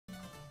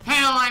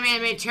Hello, I'm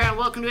NOMINATE, and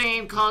welcome to a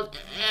game called,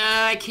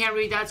 I can't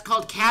read that, it's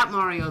called Cat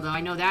Mario, though.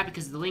 I know that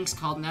because the link's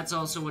called, and that's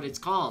also what it's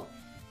called.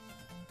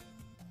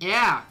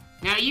 Yeah.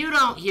 Now, you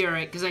don't hear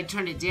it, because I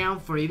turned it down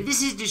for you, but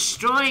this is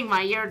destroying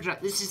my eardrum.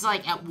 This is,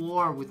 like, at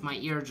war with my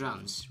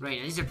eardrums. Right,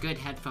 these are good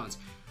headphones.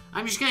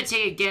 I'm just gonna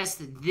take a guess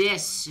that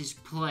this is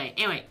play.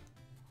 Anyway,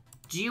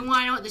 do you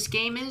want to know what this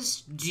game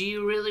is? Do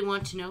you really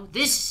want to know?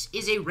 This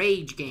is a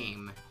rage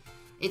game.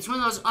 It's one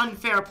of those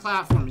unfair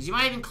platforms. You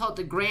might even call it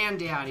the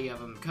granddaddy of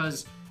them,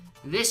 because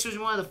this was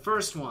one of the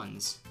first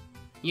ones.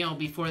 You know,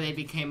 before they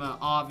became an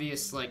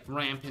obvious, like,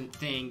 rampant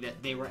thing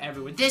that they were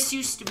everywhere. This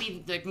used to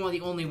be, like, one of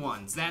the only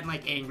ones. That and,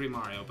 like, Angry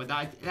Mario, but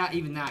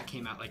even that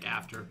came out, like,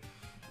 after.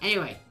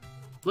 Anyway,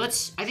 I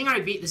think I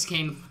already beat this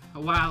game a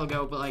while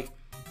ago, but, like,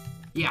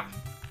 yeah.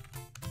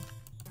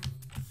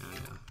 I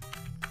don't know.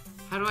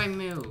 How do I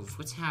move?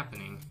 What's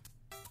happening?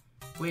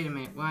 Wait a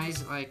minute, why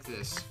is it like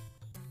this?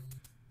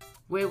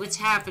 Wait, what's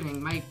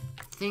happening? My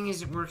thing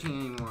isn't working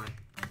anymore.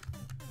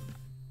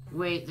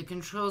 Wait, the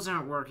controls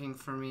aren't working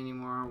for me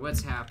anymore.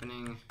 What's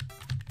happening?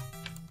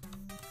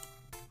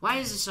 Why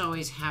does this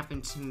always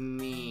happen to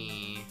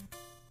me?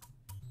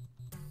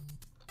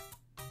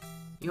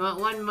 You know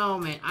what, one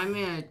moment. I'm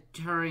gonna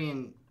hurry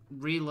and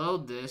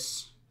reload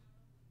this.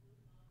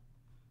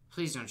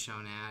 Please don't show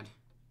an ad.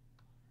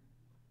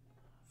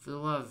 For the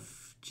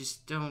love,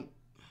 just don't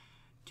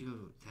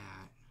do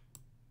that.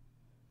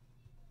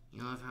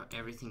 You love how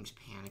everything's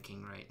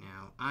panicking right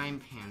now.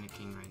 I'm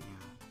panicking right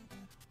now.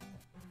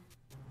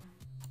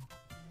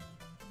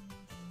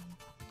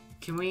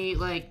 Can we,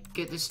 like,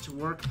 get this to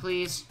work,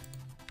 please?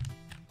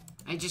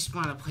 I just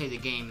want to play the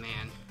game,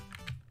 man.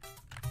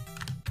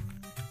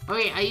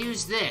 Okay, I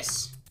use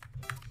this.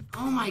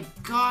 Oh my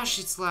gosh,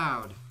 it's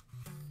loud.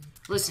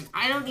 Listen,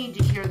 I don't need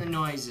to hear the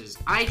noises.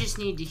 I just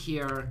need to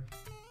hear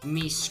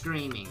me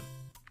screaming.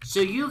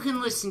 So you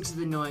can listen to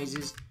the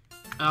noises.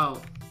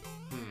 Oh.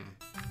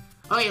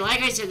 Okay,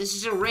 like I said, this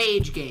is a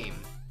rage game.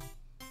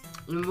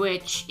 In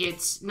which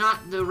it's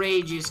not the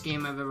ragiest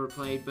game I've ever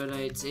played, but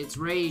it's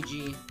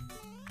ragey.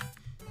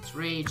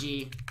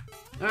 Ragey.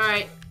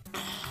 Alright.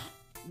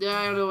 I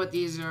don't know what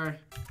these are.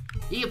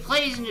 You can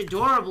play as an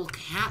adorable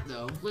cat,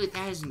 though. Look at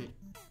that,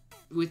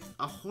 with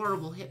a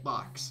horrible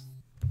hitbox.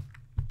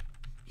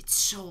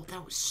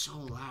 That was so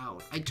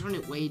loud. I turned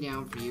it way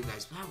down for you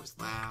guys, but that was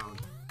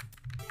loud.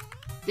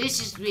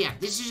 This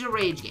is a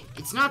rage game.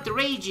 It's not the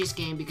ragiest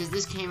game, because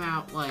this came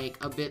out,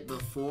 like, a bit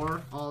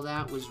before all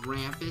that was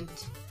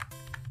rampant.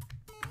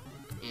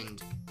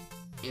 And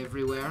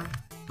everywhere.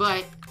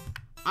 But,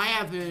 I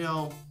happen to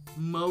know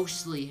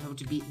mostly how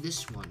to beat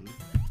this one.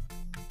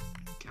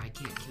 I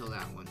can't kill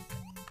that one.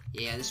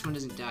 Yeah, this one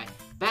doesn't die.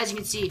 But as you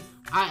can see,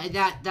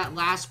 that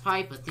last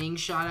pipe, a thing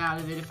shot out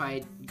of it. If I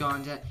had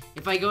gone to,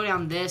 if I go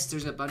down this,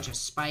 there's a bunch of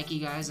spiky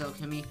guys that'll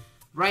kill me.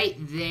 Right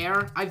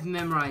there, I've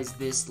memorized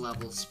this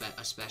level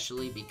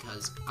especially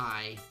because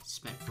I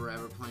spent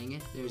forever playing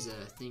it. There's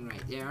a thing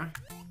right there.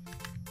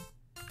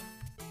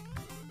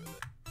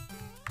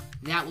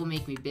 That will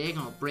make me big, and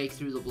I'll break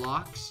through the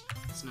blocks.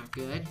 That's not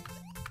good.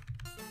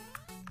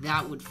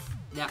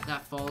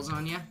 That falls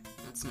on you.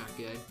 That's not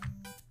good.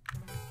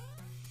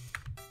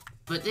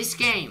 But this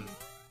game,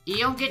 you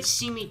don't get to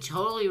see me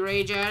totally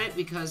rage at it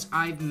because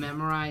I've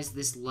memorized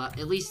this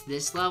at least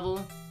this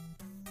level.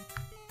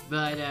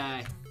 But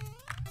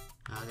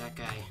oh, that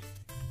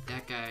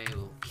guy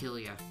will kill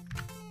you.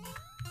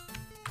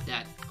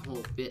 That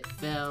whole bit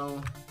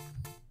fell.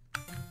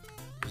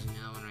 There's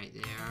another one right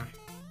there.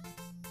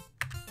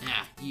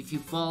 Yeah, if you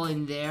fall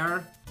in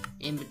there,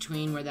 in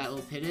between where that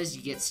little pit is,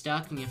 you get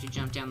stuck and you have to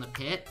jump down the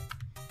pit.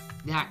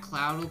 That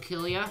cloud will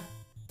kill you.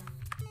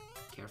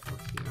 Careful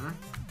here.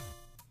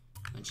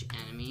 Bunch of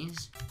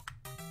enemies.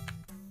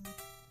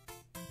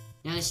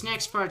 Now this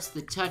next part's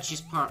the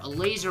touchiest part. A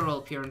laser will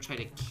appear and try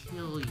to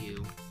kill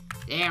you.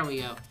 There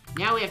we go.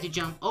 Now we have to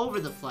jump over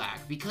the flag,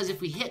 because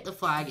if we hit the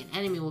flag, an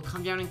enemy will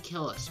come down and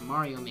kill us,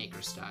 Mario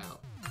Maker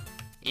style.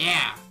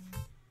 Yeah.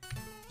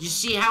 You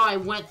see how I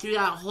went through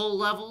that whole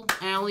level?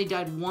 And I only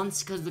died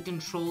once because the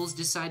controls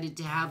decided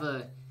to have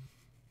a...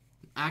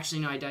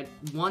 Actually, no, I died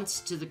once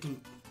to the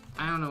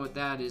I don't know what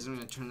that is. I'm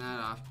going to turn that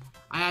off.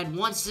 I died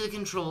once to the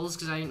controls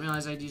because I didn't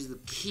realize I'd use the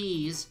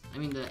keys. I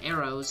mean, the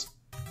arrows.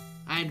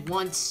 I had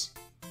once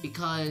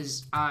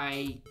because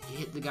I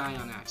hit the guy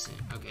on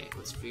accident. Okay,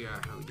 let's figure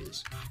out how we do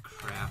this. Ah,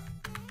 crap.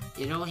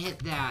 You don't hit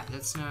that.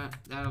 That's not...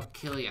 That'll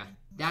kill you.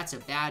 That's a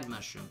bad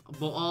mushroom.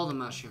 But all the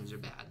mushrooms are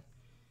bad.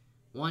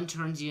 One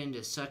turns you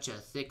into such a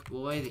thick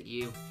boy that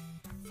you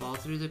fall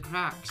through the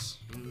cracks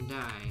and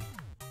die.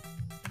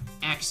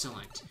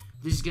 Excellent.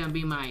 This is gonna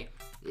be my...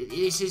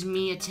 This is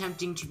me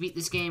attempting to beat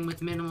this game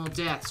with minimal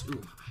deaths. Ooh,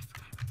 I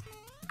forgot about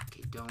that.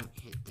 Okay, don't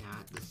hit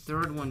that. The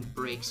third one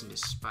breaks into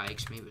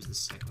spikes. Maybe it was the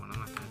second one. I'm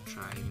not gonna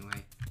try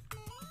anyway.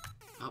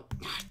 Oh,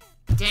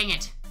 dang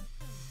it.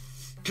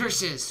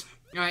 Curses.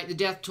 Alright, the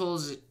death toll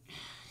is at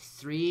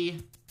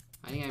 3.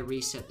 I think I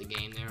reset the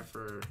game there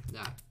for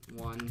that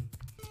one.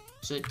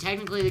 So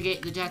technically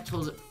the death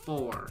toll's at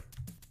 4.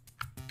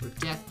 Or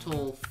death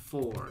toll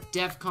 4.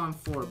 DEFCON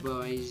 4,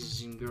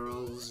 boys and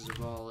girls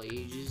of all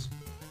ages.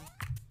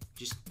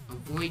 Just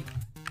avoid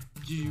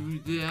do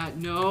that.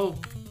 No.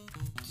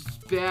 It's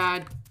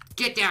bad.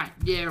 Get down.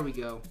 There we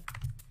go.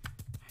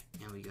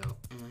 There we go.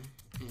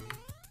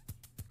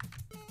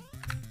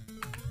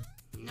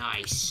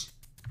 Nice.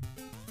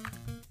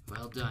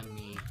 Well done,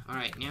 me.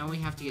 Alright, now we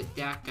have to get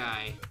that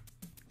guy.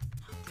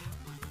 Not that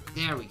one.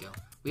 There we go.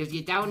 We have to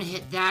get that one to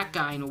hit that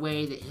guy in a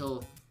way that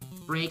he'll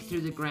break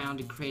through the ground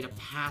and create a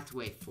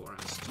pathway for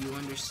us. Do you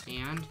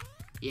understand?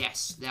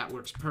 Yes, that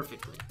works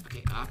perfectly.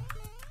 Okay, up.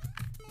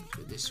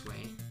 Go this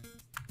way.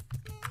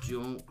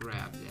 Don't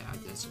grab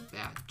that. That's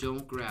bad.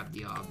 Don't grab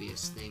the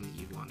obvious thing that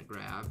you'd want to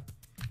grab.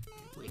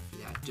 Wait for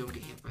that. Don't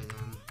get hit by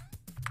them.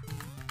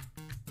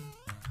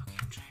 Okay,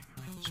 I'm trying to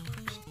remember how this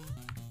works.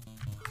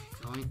 Okay,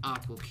 going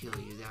up will kill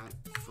you. That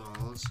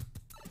falls.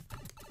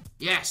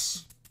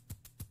 Yes!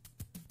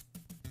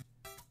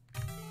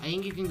 I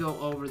think you can go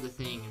over the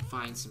thing and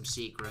find some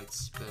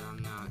secrets, but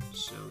I'm not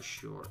so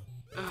sure.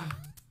 Ugh.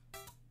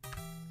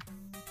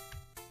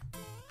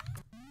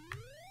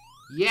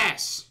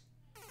 Yes!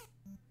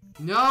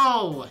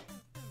 No!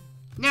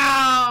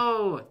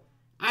 No!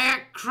 I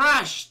got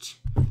crushed!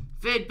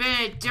 If it had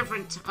been a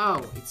different...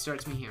 Oh, it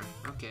starts me here.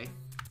 Okay.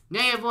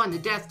 -1, the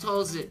death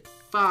toll is at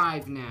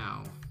 5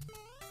 now.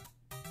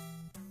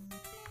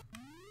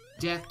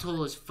 Death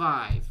toll is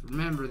 5.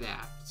 Remember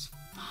that. It's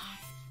 5.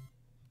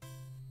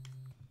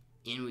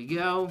 In we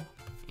go.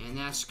 And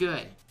that's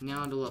good.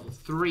 Now on to level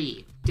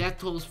 3. Death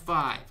toll is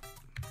 5.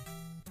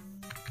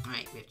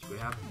 Alright, we have to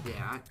grab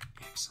that.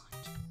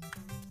 Excellent.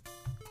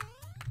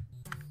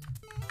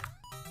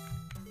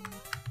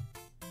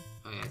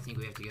 Okay, I think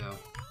we have to go.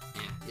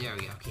 Yeah, there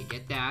we go. Okay,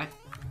 get that.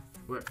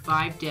 We're at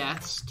 5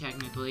 deaths,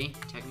 technically.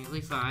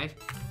 Technically 5.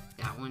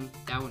 That one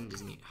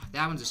doesn't need...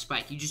 That one's a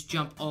spike. You just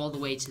jump all the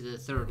way to the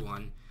 3rd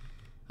one.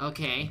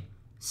 Okay.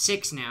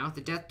 6 now.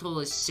 The death toll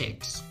is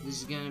 6.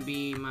 This is gonna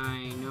be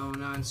my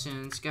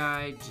no-nonsense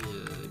guide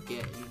to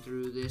getting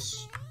through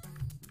this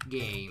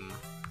game.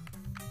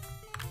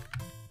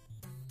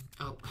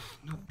 Oh,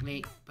 no,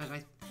 wait,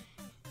 but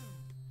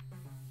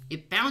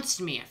it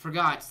bounced me. I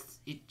forgot.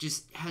 It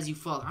just has you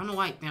fall. I don't know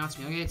why it bounced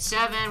me. Okay, it's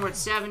 7. We're at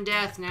 7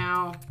 death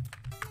now.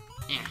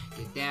 Yeah,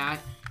 get that.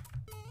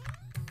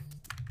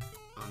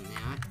 On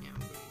that. Now I'm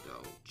gonna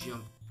go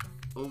jump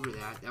over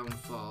that. That one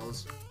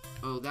falls.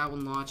 Oh, that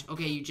one launched.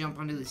 Okay, you jump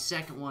onto the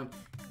 2nd one,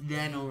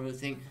 then over the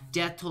thing.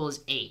 Death toll is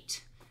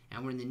 8.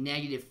 And we're in the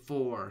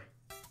 -4.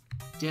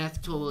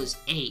 Death toll is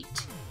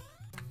 8.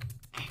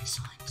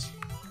 Excellent.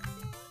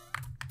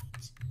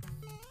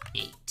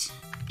 8.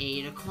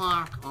 8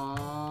 o'clock.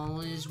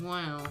 All is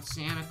well.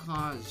 Santa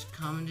Claus is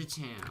coming to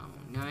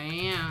town. 9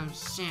 a.m.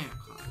 Santa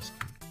Claus is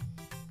coming.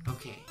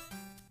 Okay.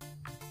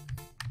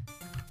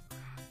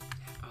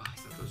 Oh, I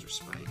thought those were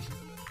spikes.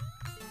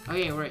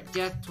 Okay, we're at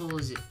death toll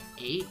is at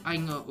 8. I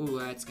can go. Ooh,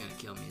 that's gonna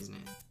kill me, isn't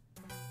it?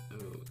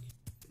 Ooh.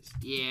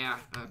 Yeah,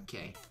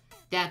 okay.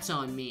 That's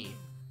on me.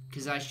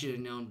 Because I should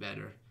have known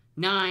better.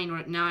 9, we're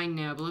at 9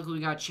 now, but look, we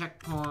got a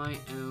checkpoint.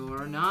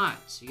 Or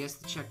not. I guess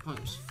the checkpoint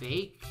was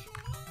fake.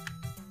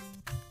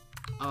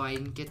 Oh, I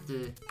didn't get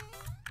the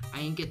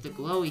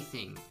glowy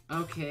thing.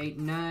 Okay,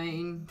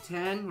 9,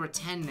 10. We're at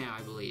 10 now,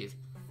 I believe.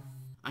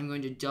 I'm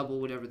going to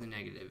double whatever the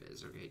negative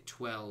is. Okay,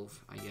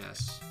 12, I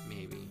guess.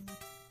 Maybe.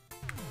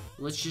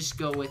 Let's just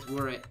go with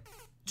we're at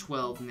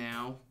 12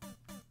 now.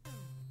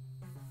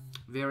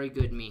 Very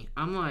good, me.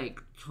 I'm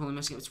like totally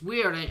messing up. It's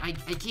weird. I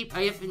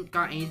haven't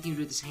got anything to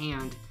do with this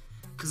hand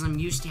because I'm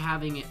used to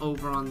having it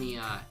over on the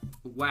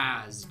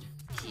WASD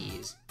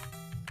keys.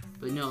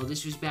 But no,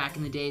 this was back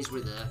in the days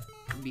where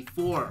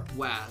before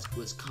WASD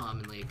was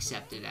commonly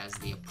accepted as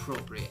the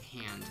appropriate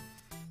hand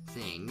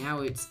thing.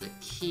 Now it's the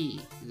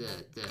key,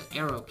 the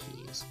arrow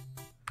keys,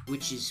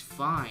 which is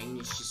fine.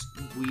 It's just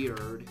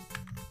weird.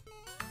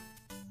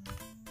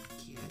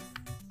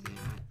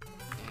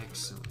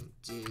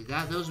 Dude,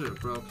 those would have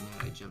broken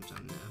had I jumped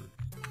on them.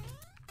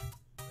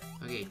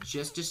 Okay,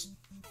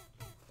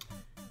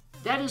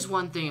 that is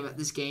one thing about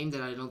this game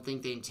that I don't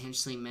think they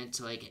intentionally meant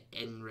to, like,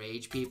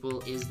 enrage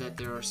people, is that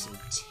there are some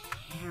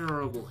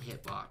terrible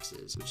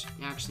hitboxes, which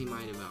actually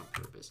might have been on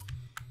purpose.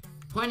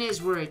 Point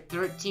is, we're at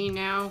 13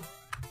 now.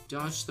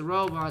 Dodge the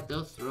robot,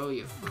 they'll throw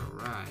you for a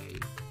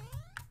ride.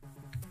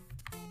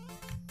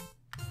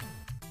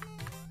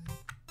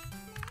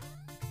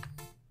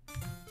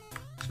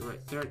 So we're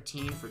at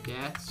 13 for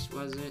deaths,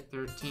 was it?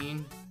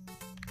 13?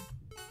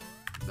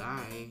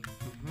 Bye.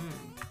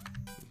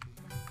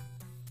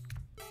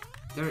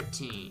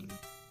 13.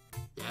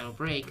 That'll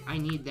break. I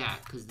need that,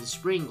 because the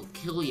spring will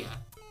kill you.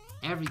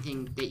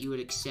 Everything that you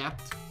would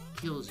accept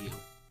kills you.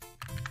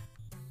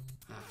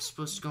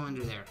 Supposed to go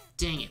under there.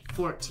 Dang it,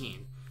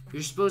 14.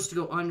 You're supposed to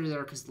go under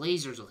there, because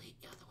lasers will hit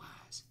you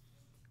otherwise.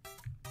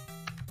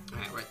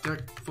 Alright, we're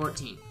at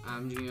 14.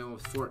 I'm gonna go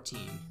with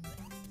 14.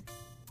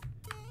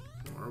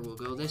 Or we'll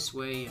go this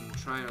way and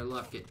try our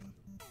luck at...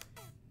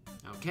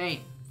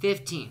 Okay,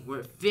 15. We're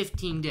at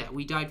 15 death.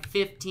 We died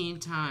 15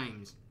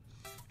 times.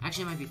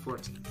 Actually, it might be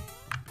 14.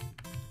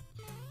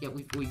 Yeah,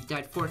 we've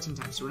died 14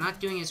 times, so we're not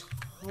doing as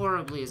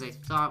horribly as I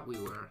thought we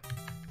were.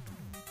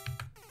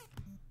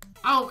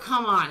 Oh,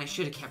 come on! I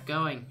should have kept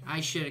going. I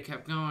should have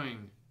kept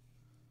going.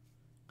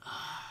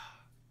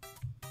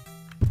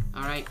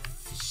 Alright,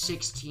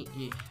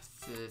 16,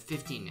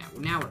 15 now.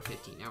 Now we're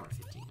 15, now we're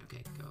 15.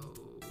 Okay, go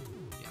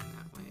down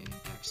that way.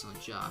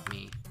 Excellent job,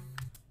 me.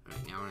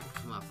 Alright, now we're gonna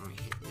come up and we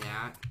hit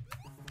that.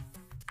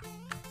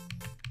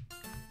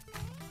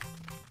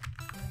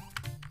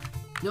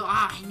 No,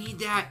 I need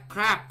that.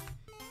 Crap.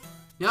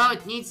 No,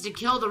 it needs to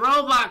kill the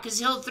robot, because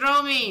he'll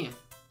throw me.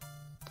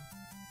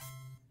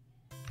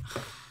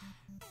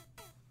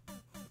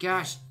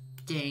 Gosh,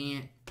 dang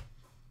it.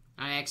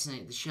 I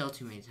accidentally hit the shell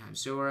too many times.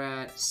 So we're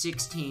at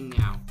 16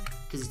 now,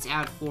 because it's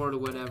add 4 to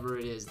whatever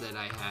it is that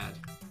I had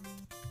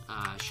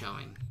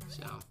showing.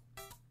 So,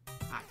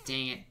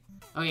 dang it.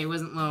 Okay, it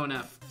wasn't low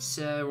enough.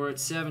 So we're at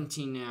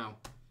 17 now.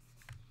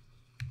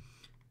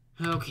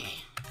 Okay.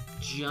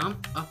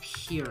 Jump up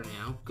here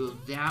now, go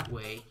that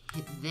way,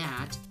 hit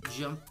that,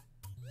 jump,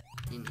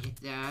 and hit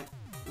that,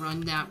 run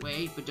that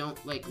way, but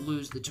don't, like,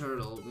 lose the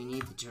turtle. We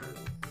need the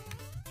turtle.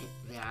 Hit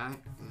that,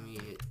 and we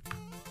hit,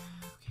 okay.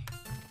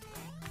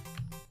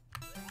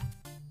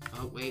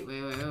 Oh, wait.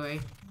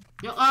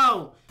 No,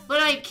 oh,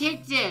 but I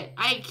kicked it.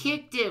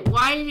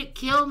 Why did it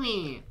kill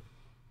me?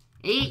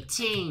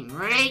 18,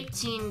 we're at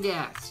 18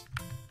 deaths.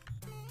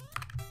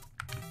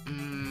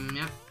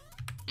 Yep.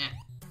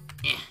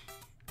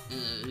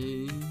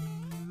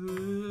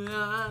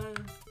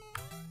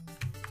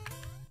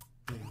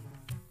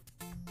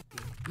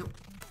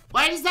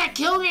 Why does that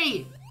kill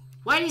me?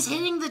 Why does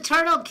hitting the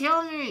turtle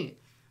kill me?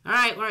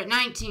 Alright, we're at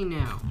 19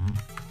 now.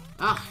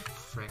 Oh,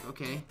 frick,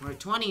 okay. We're at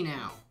 20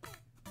 now.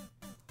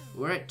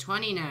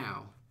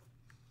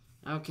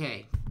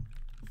 Okay.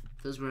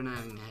 Those were not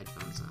having the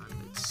headphones on,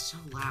 but it's so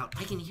loud.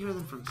 I can hear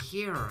them from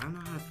here. I don't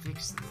know how to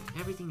fix them.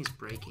 Everything is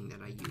breaking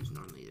that I use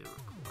normally to record.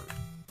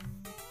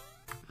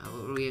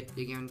 What were we at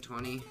again?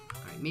 20?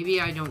 Alright, maybe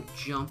I don't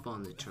jump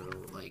on the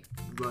turtle, like,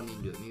 run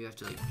into it. Maybe I have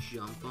to, like,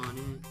 jump on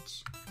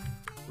it.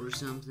 Or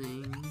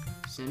something.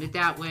 Send it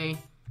that way.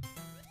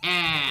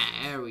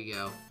 There we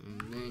go.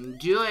 And then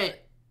do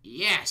it.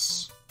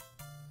 Yes!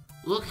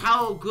 Look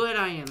how good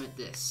I am at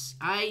this.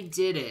 I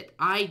did it.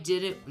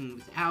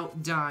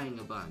 Without dying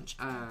a bunch.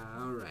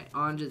 Alright.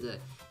 On to the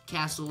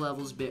castle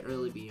levels a bit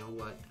early, but you know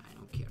what? I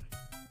don't care.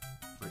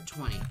 We're at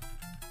 20. Okay.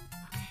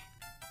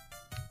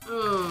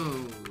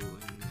 Oh,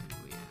 and then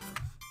we have a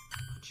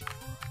bunch of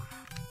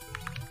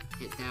crap.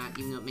 Hit that.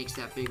 Even though it makes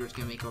that bigger, it's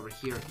going to make over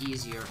here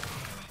easier.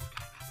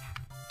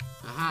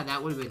 Aha,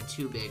 that would have been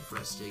too big for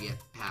us to get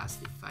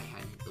past if I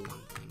hadn't hit the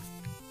one thing.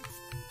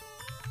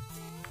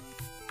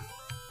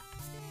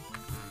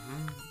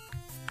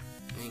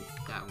 I think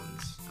that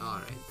one's...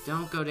 Alright,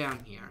 don't go down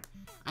here.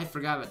 I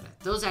forgot about that.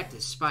 Those act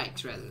as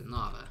spikes rather than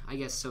lava. I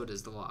guess so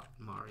does the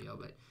Mario,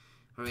 but...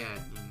 Where are we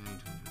at?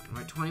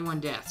 We're at 21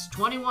 deaths.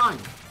 21!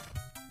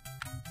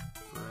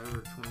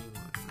 Forever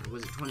 21. Or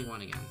was it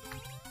 21 again?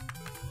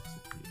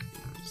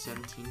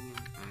 17 again?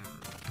 I don't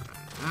remember.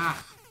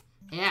 Ah!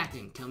 Yeah, it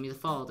didn't kill me, the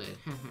fall did.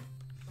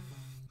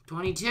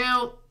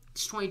 22!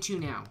 It's 22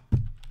 now.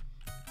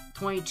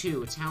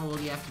 22, it's how old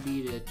you have to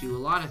be to do a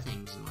lot of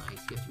things in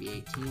life. You have to be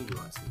 18 to do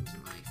lots of things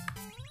in life.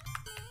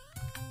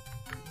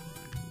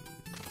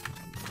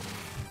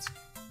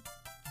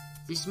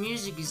 This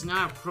music is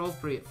not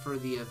appropriate for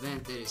the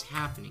event that is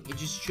happening. It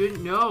just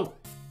shouldn't. No!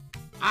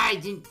 I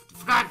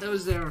forgot that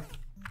was there.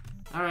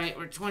 Alright,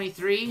 we're at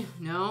 23.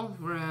 No,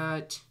 we're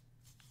at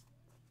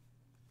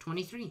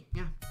 23,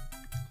 yeah.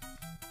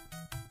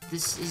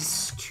 This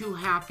is too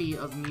happy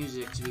of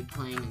music to be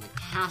playing in the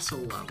castle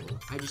level.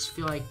 I just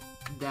feel like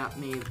that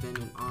may have been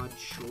an odd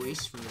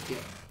choice from the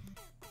get.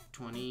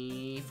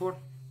 24?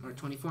 Or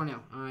 24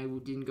 now. I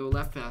didn't go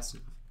left fast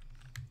enough.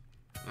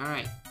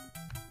 Alright.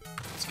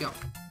 Let's go.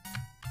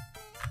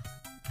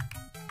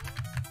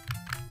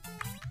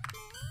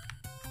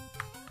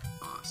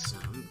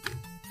 Awesome. Get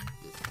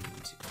the thing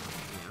to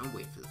come down.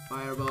 Wait for the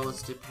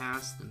fireballs to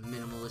pass. The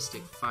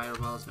minimalistic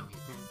fireballs. No, hit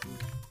that.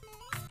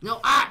 No,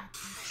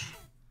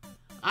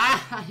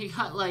 you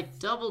got, like,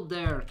 doubled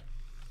there.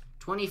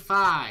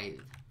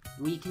 25.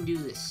 We can do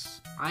this.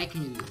 I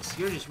can do this.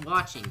 You're just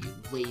watching, you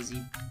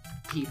lazy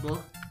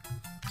people.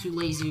 Too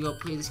lazy to go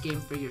play this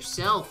game for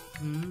yourself.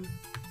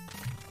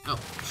 Oh,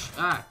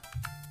 forgot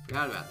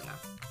about that.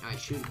 I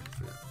shouldn't have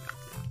forgot about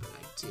that, but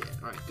I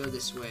did. Alright, go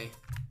this way.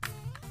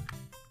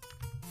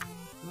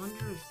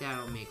 Wonder if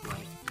that'll make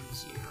life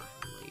easier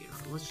later.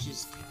 Let's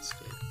just test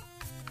it.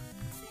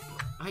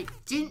 I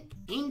didn't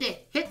mean to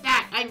hit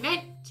that. I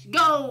meant to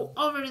go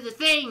over to the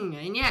thing.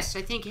 And yes,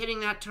 I think hitting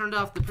that turned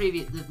off the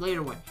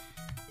later one.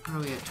 Where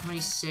are we at?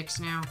 26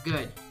 now?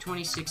 Good.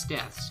 26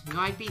 deaths. You know,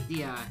 I beat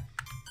the,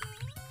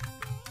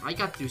 I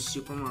got through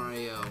Super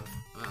Mario,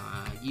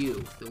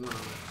 U. The one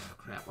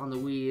on the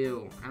Wii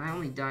U. And I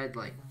only died,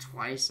 like,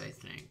 twice, I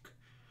think.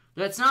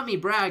 That's not me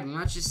bragging. I'm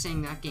not just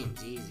saying that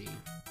game's easy.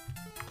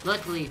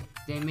 Luckily,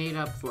 they made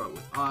up for it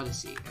with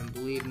Odyssey. And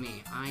believe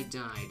me, I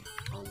died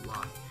a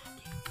lot in that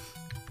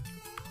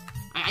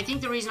game. I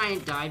think the reason I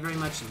didn't die very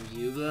much in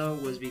U, though,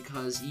 was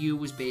because U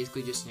was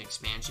basically just an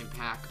expansion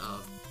pack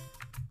of,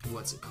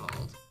 what's it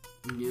called?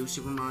 New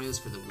Super Mario's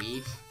for the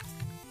Wii.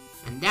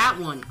 And that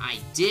one, I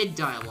did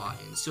die a lot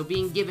in. So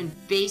being given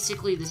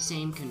basically the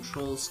same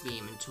control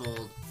scheme and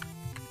told,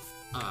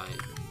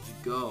 to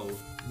go,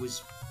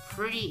 was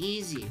pretty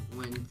easy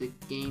when the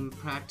game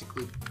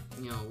practically,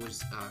 you know,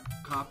 was a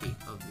copy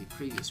of the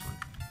previous one.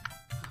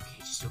 Okay,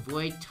 just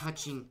avoid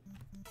touching...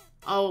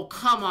 Oh,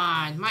 come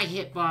on! My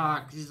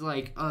hitbox is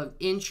like an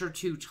inch or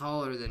two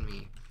taller than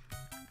me.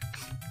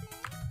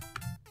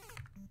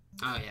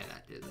 Oh yeah,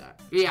 that did that.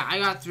 Yeah, I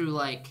got through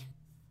like...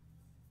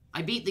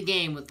 I beat the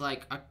game with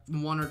like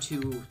 1 or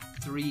 2,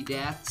 3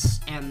 deaths,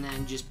 and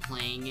then just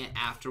playing it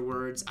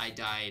afterwards, I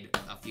died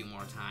a few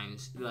more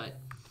times. But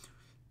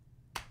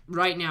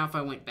right now, if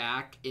I went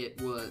back,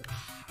 it was...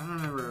 I don't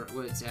remember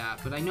what it's at,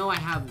 but I know I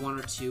have 1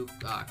 or 2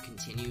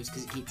 continues,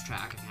 because it keeps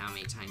track of how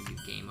many times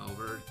you've game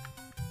overed.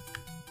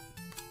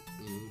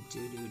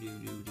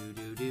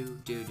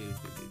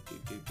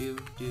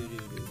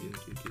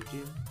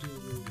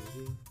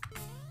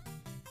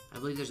 I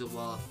believe there's a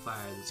wall of fire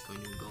that's going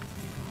to engulf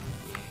me.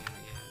 Yeah.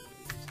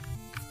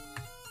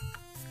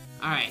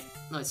 Alright,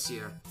 let's see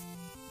here.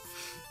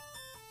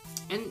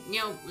 And, you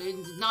know,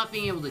 not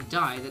being able to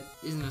die, that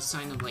isn't a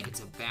sign of, like,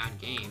 it's a bad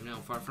game. No,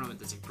 far from it,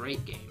 that's a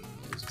great game.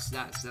 It's just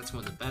that's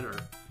one of the better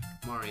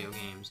Mario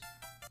games.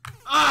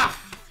 Ah!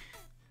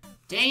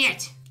 Dang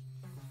it!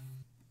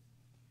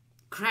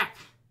 Crap.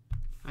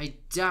 I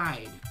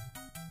died.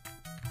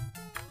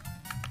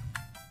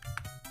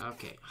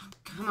 Okay,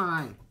 come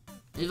on.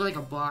 There's like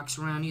a box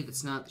around you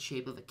that's not the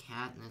shape of a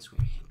cat, and that's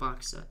where your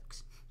box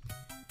sucks.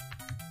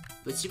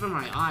 But Super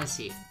Mario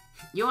Odyssey,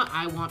 you know what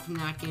I want from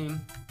that game?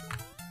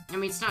 I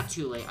mean, it's not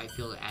too late, I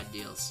feel, to add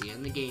DLC,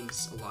 and the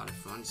game's a lot of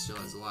fun, it still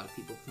has a lot of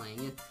people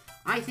playing it.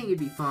 I think it'd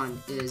be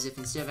fun is if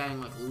instead of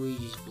adding like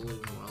Luigi's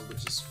Balloon World,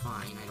 which is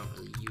fine, I don't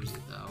really use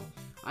it though,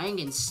 I think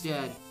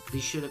instead they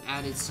should have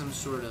added some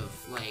sort of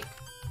like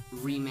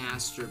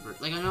remastered,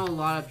 like I know a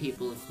lot of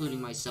people,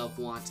 including myself,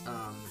 want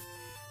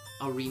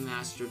a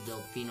remastered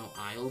Delfino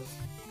Isle.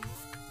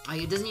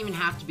 It doesn't even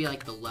have to be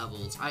like the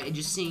levels.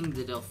 Just seeing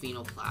the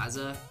Delfino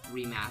Plaza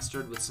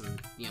remastered with some,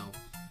 you know,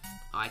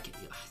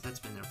 that's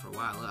been there for a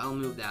while. I'll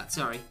move that,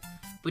 sorry.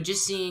 But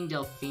just seeing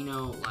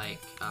Delfino,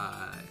 like,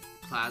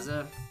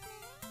 Plaza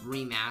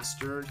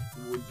remastered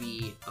would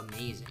be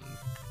amazing.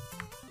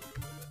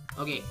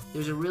 Okay,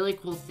 there's a really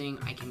cool thing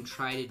I can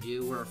try to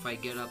do where if I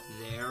get up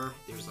there,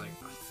 there's like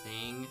a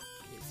thing.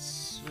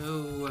 It's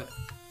so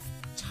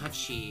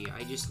touchy.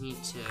 I just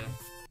need to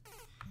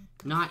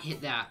not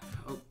hit that.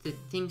 Oh, the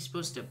thing's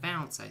supposed to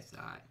bounce, I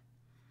thought.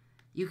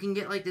 You can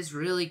get like this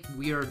really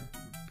weird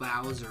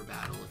Bowser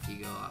battle if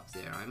you go up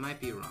there. I might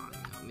be wrong,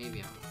 though.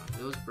 Maybe I'm wrong.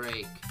 Those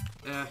break.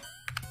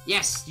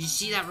 Yes! Did you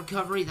see that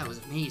recovery? That was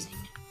amazing.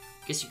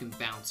 Guess you can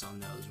bounce on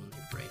those when they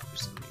break for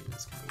some reason.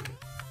 That's kind of weird.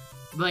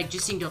 But like,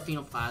 just seeing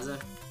Delfino Plaza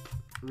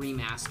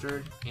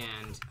remastered,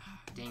 and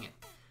dang it,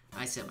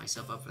 I set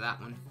myself up for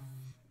that one.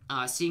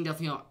 Seeing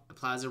Delfino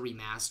Plaza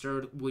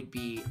remastered would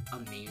be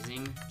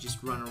amazing.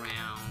 Just run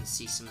around,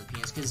 see some of the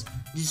pianos. Because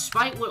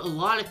despite what a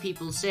lot of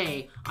people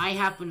say, I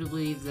happen to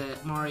believe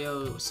that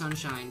Mario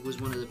Sunshine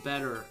was one of the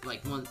better,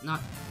 like, not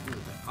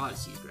really better,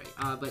 Odyssey's great.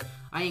 But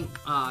I think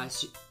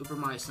Super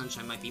Mario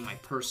Sunshine might be my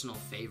personal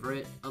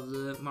favorite of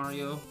the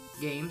Mario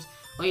games.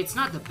 Like, it's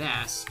not the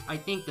best. I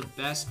think the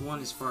best one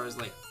as far as,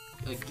 like,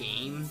 a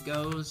game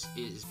goes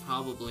is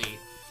probably,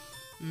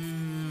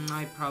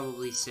 I'd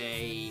probably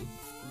say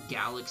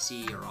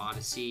Galaxy or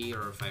Odyssey,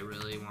 or if I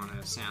really want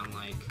to sound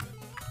like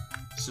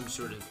some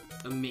sort of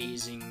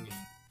amazing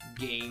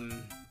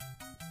game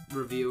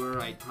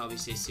reviewer, I'd probably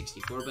say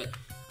 64. But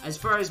as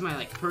far as my,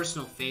 like,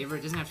 personal favorite,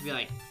 it doesn't have to be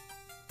like,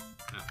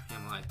 oh,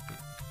 I'm alive. Yeah.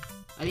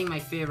 I think my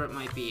favorite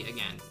might be,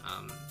 again,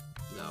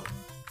 though,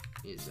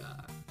 is,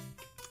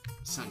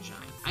 Sunshine.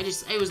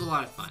 It was a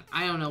lot of fun.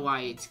 I don't know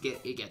why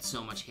it gets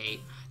so much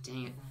hate.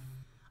 Dang it.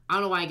 I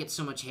don't know why it gets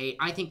so much hate.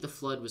 I think the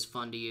Flood was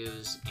fun to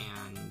use,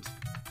 and,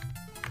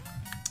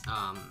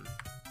 I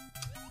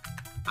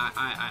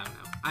don't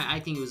know. I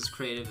think it was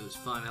creative, it was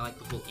fun, I like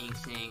the whole ink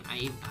thing.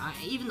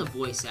 Even the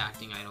voice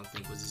acting I don't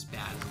think was as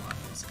bad as a lot of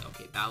people say.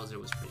 Okay, Bowser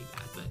was pretty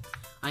bad, but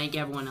I think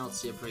everyone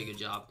else did a pretty good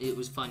job. It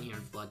was fun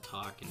hearing Flood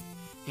talk, and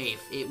hey,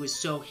 if it was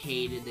so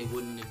hated, they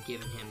wouldn't have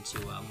given him to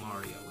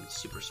Mario in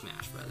Super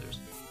Smash Brothers.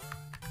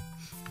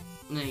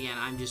 And then again,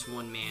 I'm just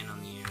one man on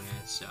the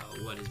internet, so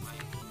what is my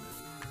opinion?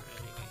 Doesn't matter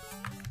anyway.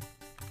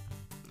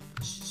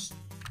 Let's just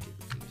get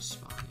the thing to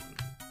spawn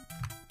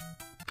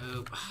in.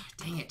 Oh,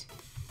 dang it.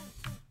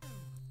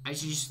 I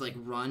should just, like,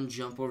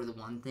 jump over the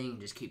one thing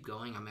and just keep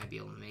going. I might be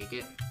able to make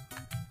it.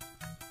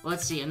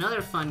 Let's see,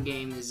 another fun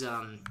game is,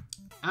 I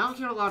don't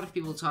hear a lot of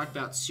people talk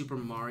about Super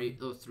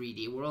Mario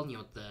 3D World, you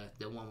know,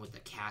 the one with the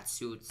cat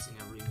suits, and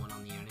everyone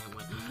on the internet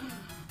went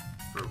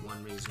for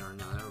one reason or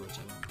another, which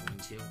I won't go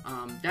into.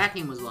 That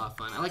game was a lot of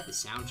fun. I like the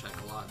soundtrack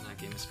a lot in that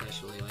game,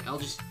 especially. Like,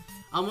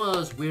 I'm one of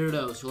those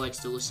weirdos who likes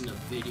to listen to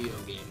video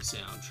game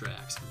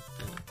soundtracks,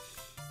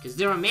 because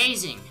they're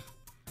amazing.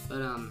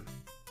 But,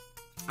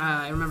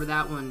 I remember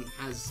that one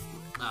has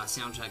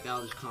soundtrack that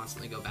I'll just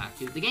constantly go back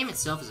to. The game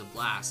itself is a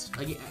blast.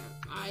 Like,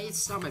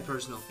 it's not my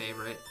personal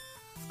favorite.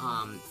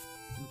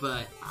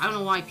 But I don't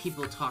know why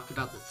people talk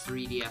about the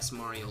 3DS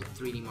Mario,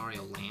 3D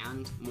Mario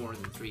Land more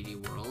than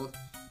 3D World.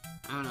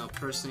 I don't know.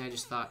 Personally, I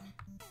just thought,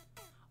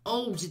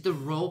 oh, did the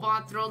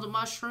robot throw the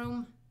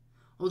mushroom?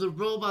 Oh, the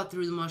robot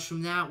threw the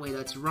mushroom that way.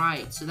 That's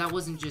right. So that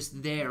wasn't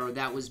just there.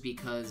 That was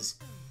because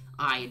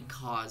I had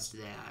caused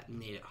that and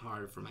made it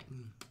harder for my...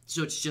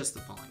 So it's just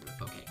the falling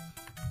roof. Okay.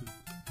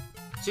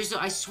 So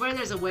I swear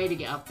there's a way to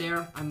get up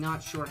there. I'm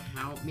not sure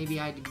how. Maybe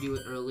I had to do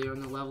it earlier in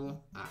the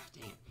level. Ah,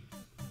 dang it.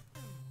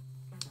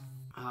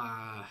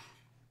 I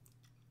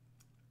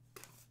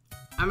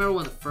remember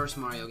one of the first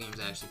Mario games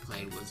I actually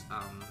played was,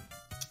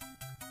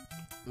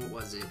 what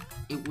was it?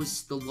 It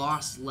was the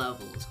Lost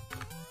Levels.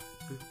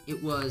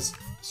 It was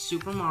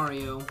Super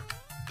Mario.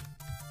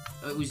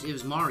 It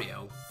was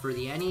Mario for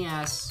the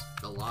NES,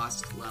 the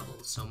Lost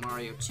Levels. So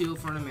Mario 2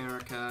 for in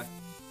America,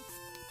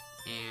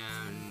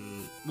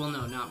 and, well,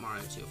 no, not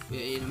Mario 2.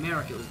 In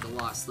America, it was the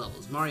Lost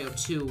Levels. Mario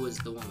 2 was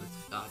the one with,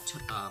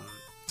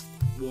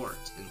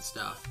 Wart and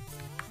stuff.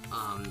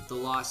 The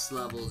Lost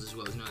Levels is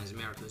what was known as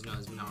America, was known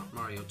as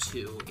Mario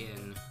 2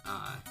 in,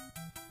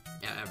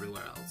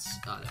 everywhere else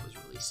that was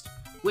released.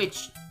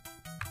 Which,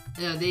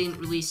 they didn't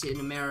release it in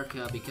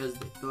America because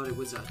they thought it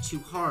was too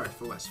hard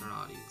for Western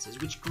audiences.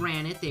 Which,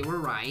 granted, they were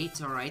right.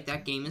 Alright,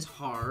 that game is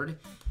hard.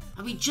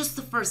 I mean, just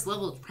the first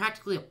level, it's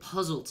practically a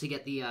puzzle to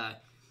get the,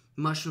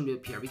 mushroom to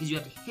appear. Because you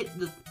have to hit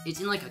the... It's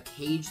in, like, a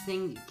cage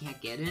thing that you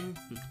can't get in.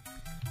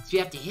 So you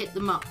have to hit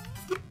the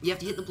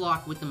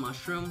block with the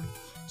mushroom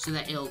so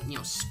that it'll, you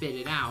know, spit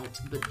it out.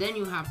 But then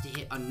you have to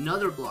hit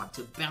another block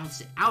to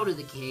bounce it out of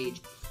the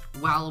cage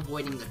while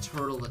avoiding the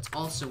turtle that's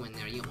also in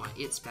there. You don't want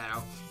it spat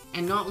out.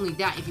 And not only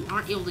that, if you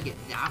aren't able to get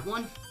that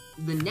one,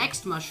 the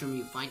next mushroom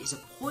you find is a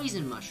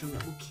poison mushroom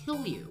that will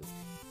kill you.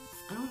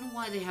 I don't know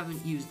why they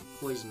haven't used the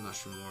poison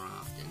mushroom more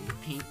often. The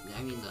pink,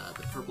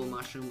 the purple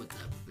mushroom with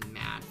the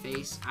mad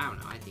face. I don't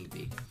know. I think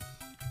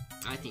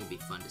it'd be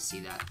fun to see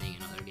that thing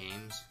in other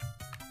games.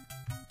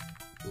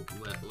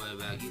 What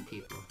about you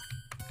people?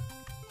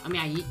 I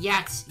mean,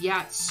 yeah,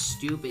 it's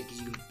stupid because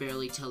you can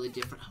barely tell the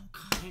difference. Oh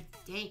god,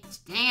 dang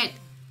it!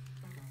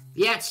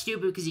 Yeah, it's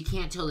stupid because you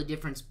can't tell the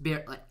difference.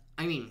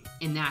 I mean,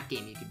 in that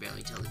game, you could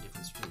barely tell the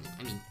difference between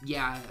I mean,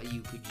 yeah,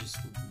 you could just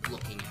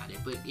looking at it,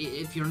 but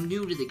if you're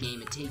new to the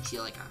game, it takes you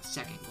like a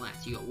second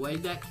glance. You go, why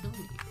did that kill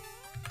me?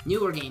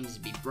 Newer games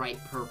would be bright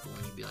purple,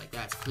 and you'd be like,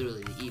 that's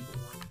clearly the evil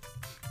one.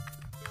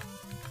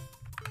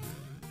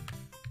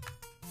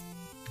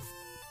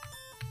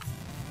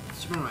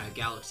 Super Mario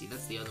Galaxy,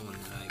 that's the other one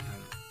that I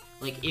kind of...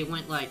 Like, it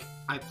went like,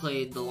 I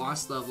played the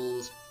Lost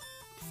Levels,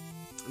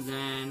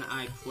 then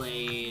I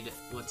played,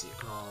 what's it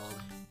called?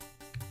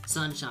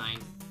 Sunshine,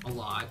 a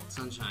lot.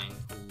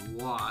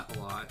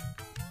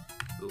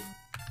 Ooh.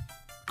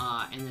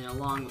 And then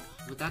along with...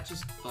 Would that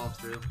just fall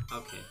through?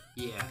 Okay,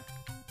 yeah.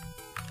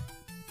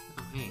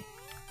 Oh, hey.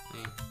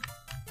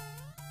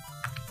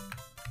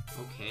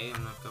 Okay,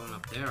 I'm not going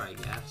up there, I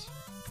guess.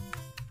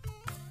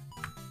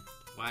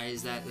 Why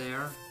is that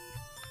there?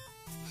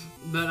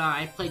 But,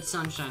 I played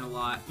Sunshine a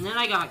lot. And then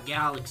I got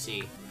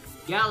Galaxy.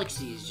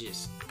 Galaxy is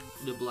just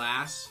the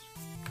blast.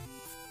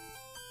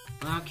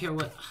 I don't care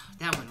what...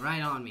 That went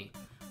right on me.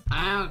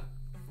 I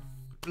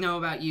don't know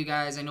about you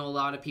guys. I know a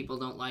lot of people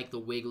don't like the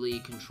wiggly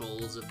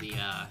controls of the,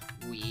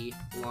 Wii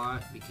a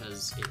lot.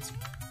 Because it's...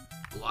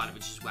 A lot of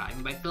it's just whack.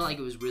 But I feel like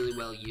it was really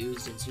well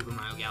used in Super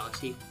Mario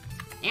Galaxy.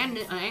 And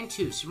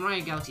 2. Super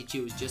Mario Galaxy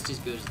 2 is just as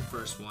good as the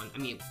first one. I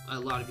mean, a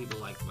lot of people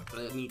like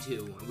it. Me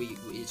too.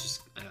 It's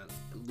just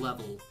a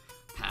level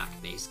pack,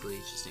 basically.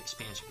 It's just an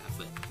expansion pack.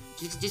 But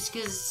just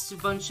because it's a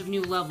bunch of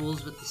new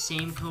levels with the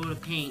same coat of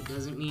paint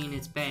doesn't mean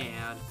it's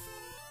bad.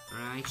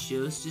 Alright,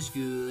 just as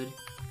good.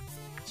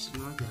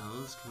 Some more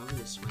bells. Come over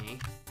this way.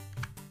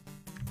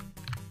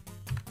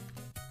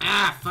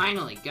 Ah,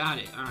 finally! Got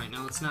it. Alright,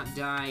 now let's not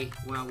die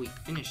while we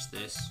finish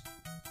this.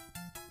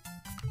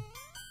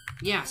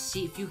 Yeah,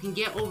 see, if you can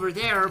get over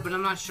there, but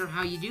I'm not sure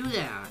how you do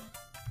that.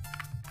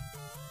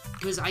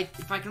 Because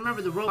if I can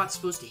remember, the robot's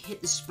supposed to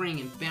hit the spring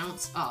and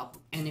bounce up,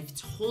 and if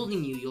it's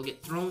holding you, you'll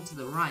get thrown to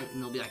the right, and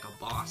there'll be like a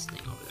boss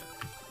thing over there.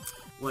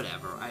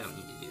 Whatever, I don't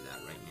need to do that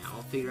right now.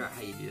 I'll figure out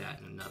how you do that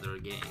in another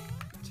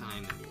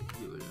time, and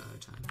we'll do it another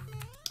time.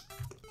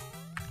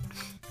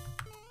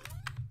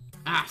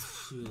 Ah,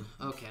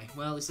 okay.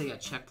 Well, at least I got a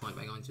checkpoint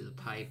by going through the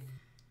pipe.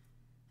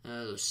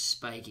 Those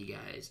spiky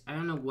guys. I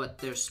don't know what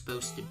they're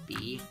supposed to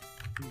be,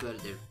 but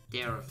they're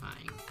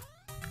terrifying.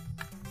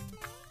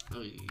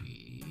 Oh,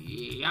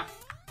 yeah.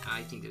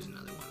 I think there's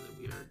another one of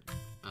the weird...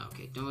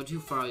 Okay, don't go too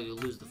far, you'll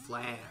lose the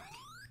flag.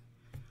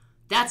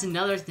 That's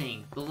another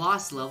thing. The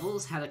Lost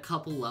Levels had a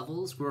couple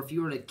levels where if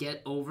you were to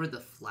get over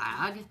the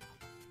flag,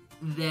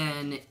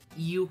 then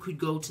you could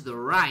go to the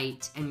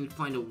right and you'd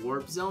find a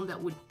warp zone that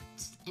would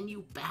send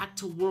you back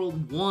to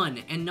World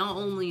 1. And not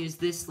only is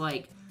this,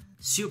 like,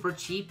 super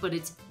cheap, but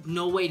it's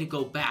no way to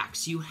go back.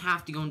 So you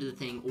have to go into the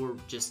thing or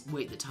just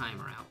wait the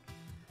timer out.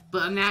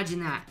 But imagine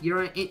that.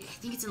 You're in, I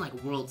think it's in like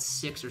World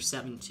 6 or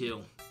 7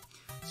 too.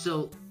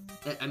 So,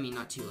 I mean,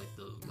 not 2 like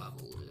the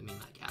level, I mean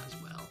like as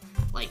well.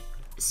 Like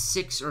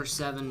 6 or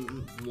 7,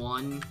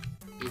 1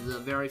 is the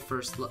very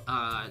first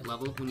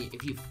level.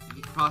 If you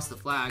cross the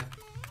flag,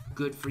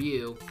 good for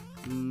you.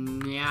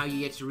 Now you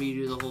get to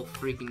redo the whole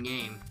freaking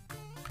game.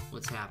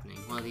 What's happening?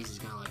 One of these is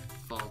gonna like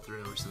fall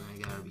through or something.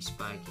 I gotta be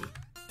spiky. What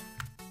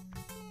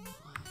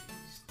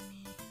is the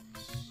meaning of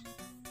this?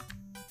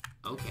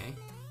 Okay.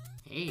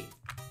 Hey,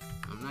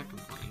 I'm not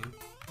complaining.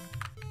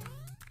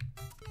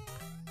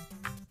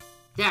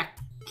 That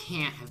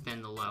can't have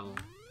been the level.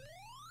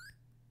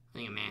 I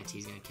think a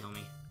manatee's gonna kill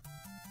me.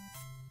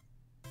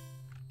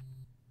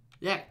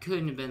 That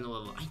couldn't have been the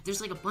level.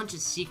 There's like a bunch of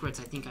secrets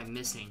I think I'm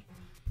missing.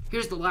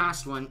 Here's the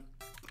last one.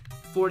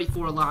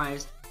 44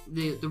 lives.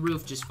 The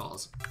roof just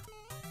falls.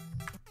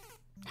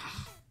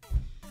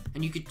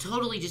 And you could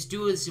totally just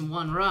do this in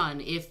one run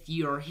if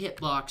your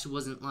hitbox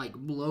wasn't like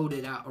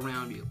bloated out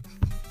around you.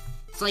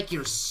 It's like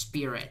your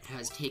spirit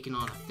has taken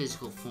on a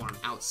physical form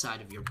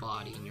outside of your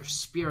body, and your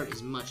spirit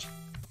is much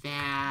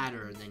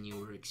fatter than you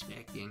were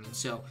expecting. And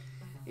so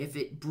if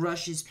it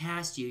brushes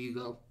past you, you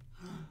go,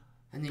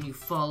 and then you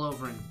fall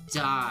over and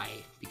die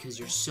because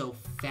you're so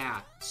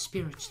fat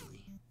spiritually.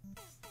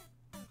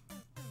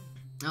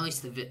 At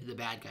least the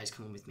bad guys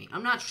coming with me.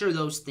 I'm not sure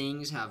those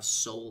things have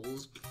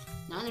souls.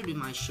 Neither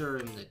am I sure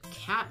the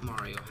cat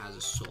Mario has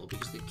a soul,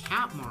 because the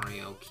cat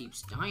Mario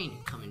keeps dying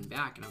and coming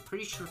back, and I'm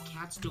pretty sure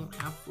cats don't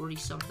have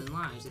 40-something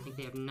lives. I think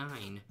they have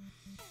 9.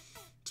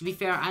 To be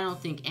fair, I don't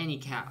think any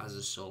cat has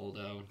a soul,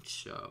 though,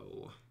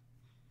 so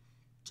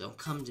don't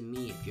come to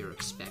me if you're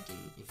expecting.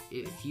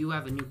 If you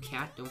have a new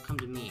cat, don't come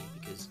to me,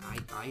 because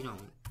I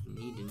don't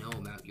need to know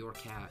about your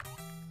cat.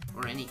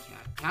 Or any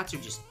cat. Cats are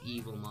just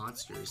evil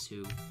monsters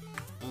who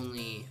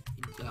only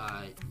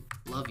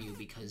love you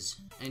because,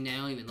 and they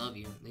don't even love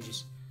you, they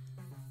just,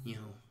 you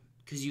know,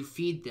 because you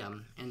feed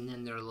them, and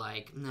then they're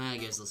like, nah, I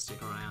guess they'll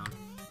stick around.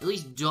 At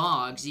least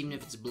dogs, even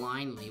if it's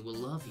blindly, will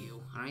love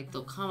you, alright?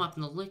 They'll come up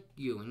and they'll lick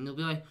you, and they'll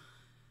be like,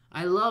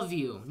 I love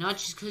you, not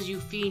just because you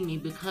feed me,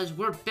 because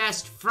we're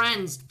best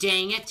friends,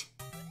 dang it!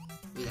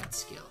 Look at that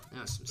skill.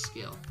 That was some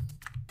skill.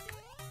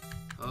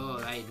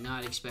 Oh, I did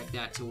not expect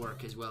that to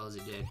work as well as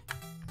it did.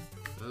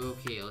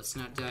 Okay, let's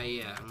not die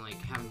yet. I'm like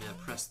having to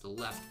press the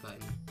left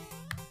button.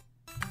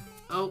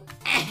 Oh,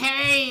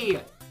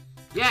 hey!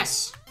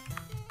 Yes!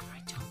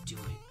 Alright, don't do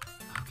it.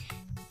 Okay.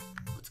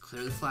 Let's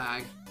clear the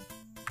flag.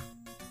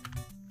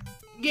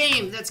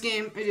 Game! That's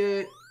game. I did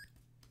it.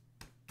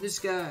 This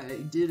guy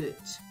did it.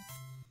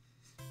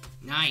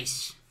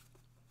 Nice.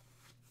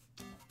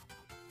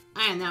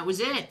 And that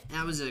was it.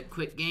 That was a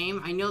quick game.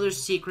 I know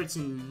there's secrets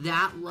in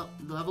that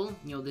level.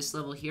 You know, this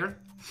level here.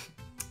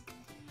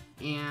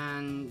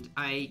 And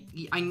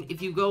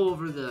if you go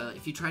over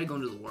if you try to go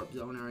into the warp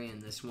zone area in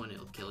this one,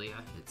 it'll kill you.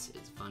 It's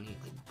funny. It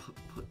like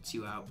puts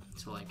you out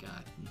to like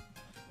a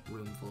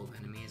room full of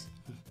enemies.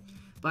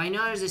 But I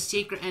know there's a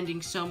secret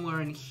ending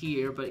somewhere in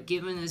here. But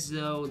given as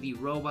though the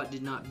robot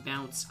did not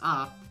bounce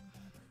up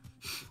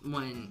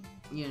when,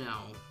 you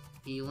know,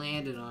 he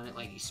landed on it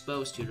like he's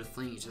supposed to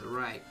fling you to the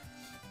right.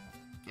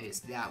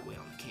 It's that way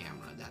on the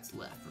camera. That's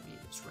left for me.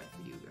 It's right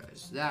for you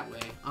guys. That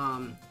way.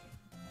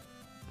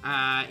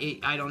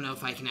 I don't know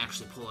if I can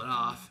actually pull it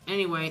off.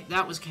 Anyway,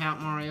 that was Cat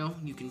Mario.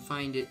 You can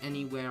find it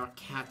anywhere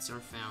cats are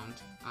found.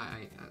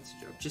 That's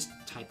a joke. Just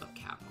type up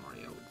Cat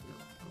Mario.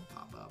 It'll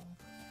pop up.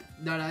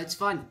 No, it's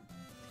fun.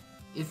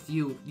 If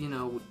you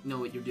know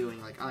what you're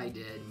doing like I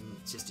did, and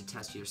it's just to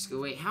test your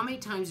skill. Wait, how many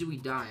times did we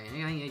die?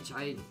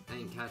 I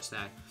didn't catch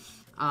that.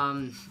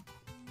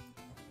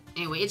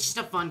 Anyway, it's just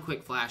a fun,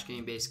 quick Flash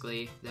game,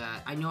 basically,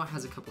 that I know it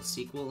has a couple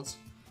sequels.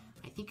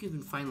 I think you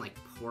can find, like,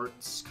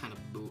 ports, kind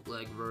of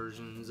bootleg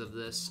versions of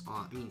this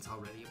on, I mean, it's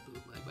already a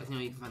bootleg, but I know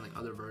you can find, like,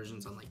 other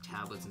versions on, like,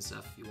 tablets and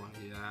stuff if you want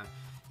to do that.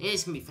 It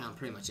is going to be found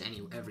pretty much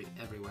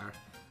everywhere.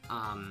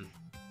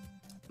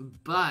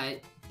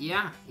 But,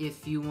 yeah,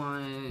 if you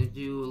want to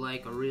do,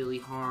 like, a really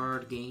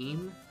hard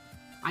game,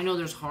 I know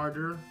there's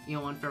harder, you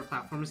know, unfair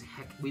platforms.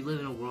 Heck, we live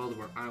in a world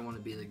where I want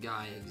to be the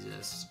guy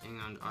exists,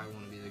 and I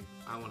want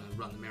to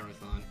run the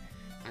marathon.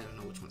 I don't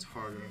know which one's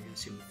harder. I'm going to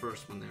assume the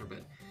first one there,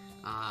 but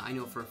I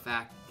know for a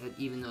fact that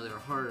even though there are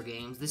harder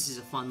games, this is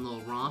a fun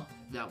little romp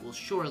that will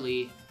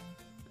surely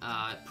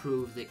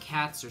prove that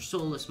cats are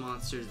soulless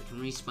monsters that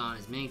can respawn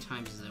as many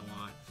times as they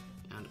want,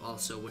 and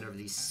also whatever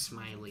these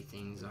smiley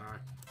things are.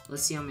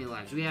 Let's see how many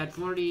lives. We had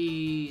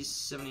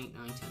 47, 8,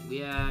 9, 10. We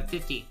had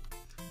 50.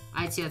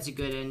 I'd say that's a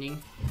good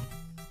ending.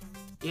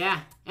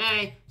 Yeah.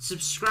 Hey,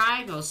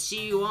 subscribe. I'll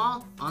see you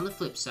all on the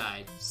flip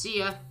side. See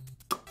ya.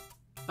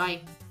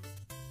 Bye.